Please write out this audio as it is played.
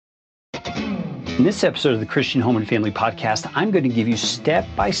In this episode of the Christian Home and Family Podcast, I'm going to give you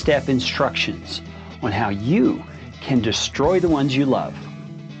step-by-step instructions on how you can destroy the ones you love.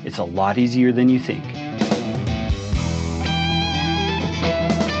 It's a lot easier than you think.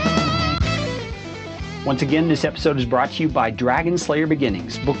 Once again, this episode is brought to you by Dragon Slayer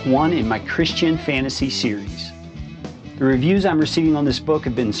Beginnings, book 1 in my Christian fantasy series. The reviews I'm receiving on this book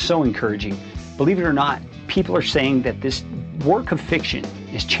have been so encouraging. Believe it or not, people are saying that this work of fiction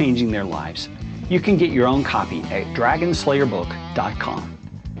is changing their lives. You can get your own copy at dragonslayerbook.com.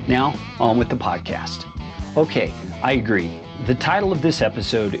 Now, on with the podcast. Okay, I agree. The title of this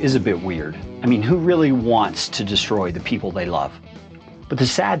episode is a bit weird. I mean, who really wants to destroy the people they love? But the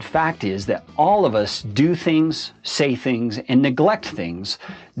sad fact is that all of us do things, say things, and neglect things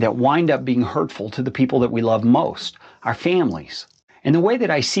that wind up being hurtful to the people that we love most, our families. And the way that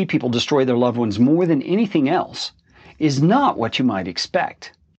I see people destroy their loved ones more than anything else is not what you might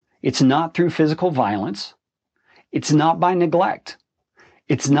expect. It's not through physical violence. It's not by neglect.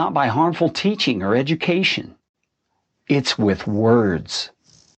 It's not by harmful teaching or education. It's with words.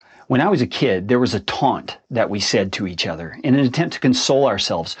 When I was a kid, there was a taunt that we said to each other in an attempt to console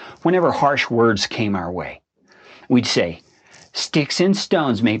ourselves whenever harsh words came our way. We'd say, "Sticks and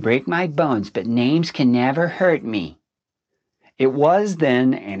stones may break my bones, but names can never hurt me." It was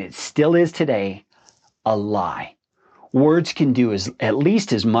then, and it still is today, a lie. Words can do at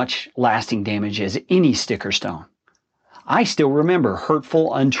least as much lasting damage as any stick or stone. I still remember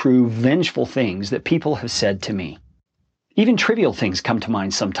hurtful, untrue, vengeful things that people have said to me. Even trivial things come to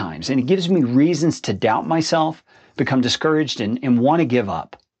mind sometimes, and it gives me reasons to doubt myself, become discouraged, and want to give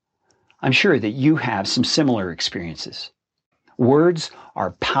up. I'm sure that you have some similar experiences. Words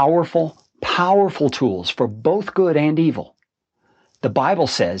are powerful, powerful tools for both good and evil. The Bible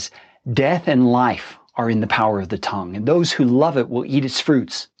says, death and life are in the power of the tongue, and those who love it will eat its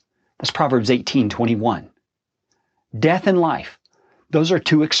fruits. That's Proverbs 18:21. Death and life, those are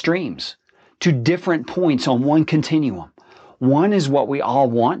two extremes, two different points on one continuum. One is what we all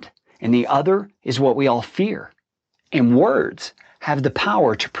want, and the other is what we all fear. And words have the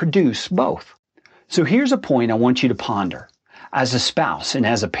power to produce both. So here's a point I want you to ponder as a spouse and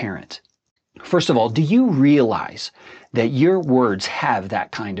as a parent. First of all, do you realize that your words have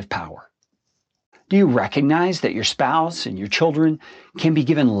that kind of power? Do you recognize that your spouse and your children can be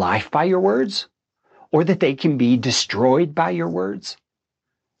given life by your words, or that they can be destroyed by your words?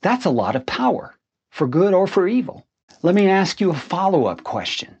 That's a lot of power, for good or for evil. Let me ask you a follow-up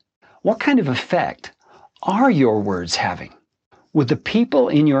question. What kind of effect are your words having? Would the people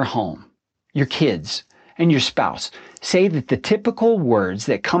in your home, your kids, and your spouse say that the typical words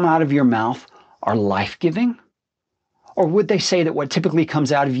that come out of your mouth are life-giving? Or would they say that what typically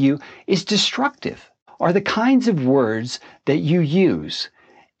comes out of you is destructive? Are the kinds of words that you use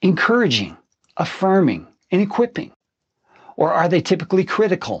encouraging, affirming, and equipping? Or are they typically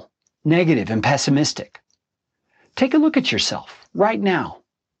critical, negative, and pessimistic? Take a look at yourself right now.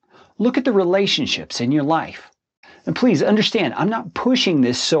 Look at the relationships in your life. And please understand, I'm not pushing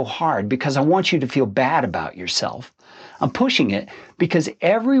this so hard because I want you to feel bad about yourself. I'm pushing it because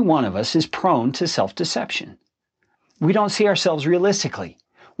every one of us is prone to self-deception. We don't see ourselves realistically.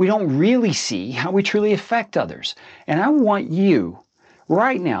 We don't really see how we truly affect others. And I want you,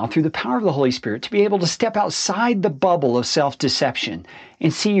 right now, through the power of the Holy Spirit, to be able to step outside the bubble of self-deception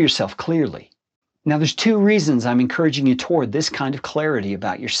and see yourself clearly. Now, there's two reasons I'm encouraging you toward this kind of clarity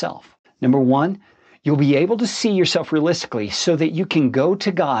about yourself. Number one, you'll be able to see yourself realistically so that you can go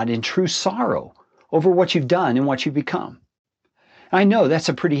to God in true sorrow over what you've done and what you've become. I know that's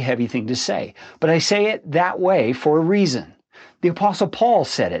a pretty heavy thing to say, but I say it that way for a reason. The Apostle Paul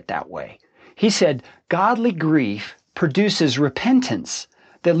said it that way. He said, godly grief produces repentance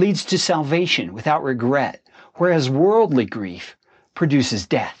that leads to salvation without regret, whereas worldly grief produces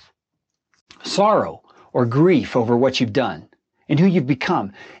death. Sorrow or grief over what you've done and who you've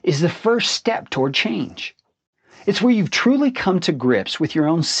become is the first step toward change. It's where you've truly come to grips with your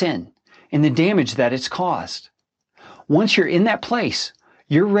own sin and the damage that it's caused. Once you're in that place,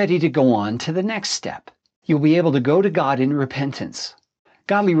 you're ready to go on to the next step. You'll be able to go to God in repentance.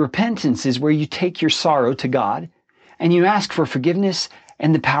 Godly repentance is where you take your sorrow to God and you ask for forgiveness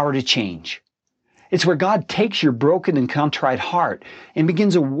and the power to change. It's where God takes your broken and contrite heart and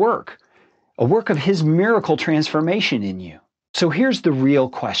begins a work of His miracle transformation in you. So here's the real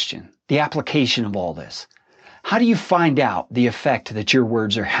question, the application of all this. How do you find out the effect that your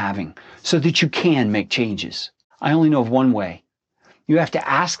words are having so that you can make changes? I only know of one way. You have to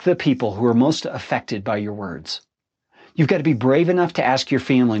ask the people who are most affected by your words. You've got to be brave enough to ask your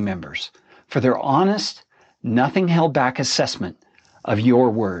family members for their honest, nothing held back assessment of your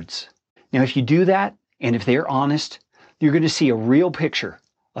words. Now, if you do that, and if they're honest, you're going to see a real picture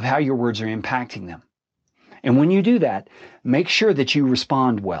of how your words are impacting them. And when you do that, make sure that you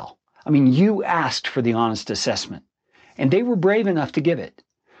respond well. You asked for the honest assessment, and they were brave enough to give it.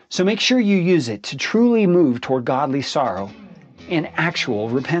 So make sure you use it to truly move toward godly sorrow and actual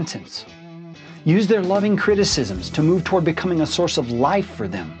repentance. Use their loving criticisms to move toward becoming a source of life for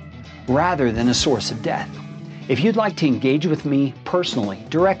them, rather than a source of death. If you'd like to engage with me personally,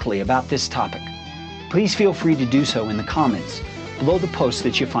 directly about this topic, please feel free to do so in the comments below the post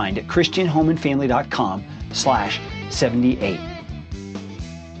that you find at christianhomeandfamily.com/78.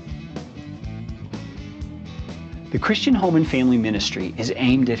 The Christian Home and Family Ministry is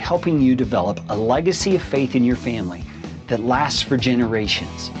aimed at helping you develop a legacy of faith in your family that lasts for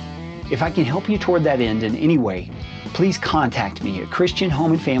generations. If I can help you toward that end in any way, please contact me at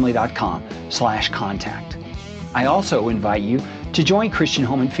christianhomeandfamily.com/contact. I also invite you to join Christian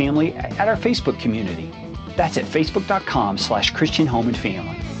Home and Family at our Facebook community. That's at facebook.com/Christian Home and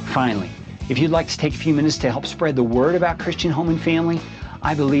Family. Finally, if you'd like to take a few minutes to help spread the word about Christian Home and Family,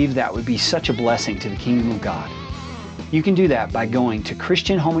 I believe that would be such a blessing to the kingdom of God. You can do that by going to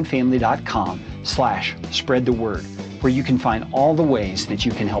christianhomeandfamily.com/spread the word, where you can find all the ways that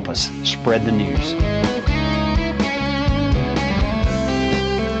you can help us spread the news.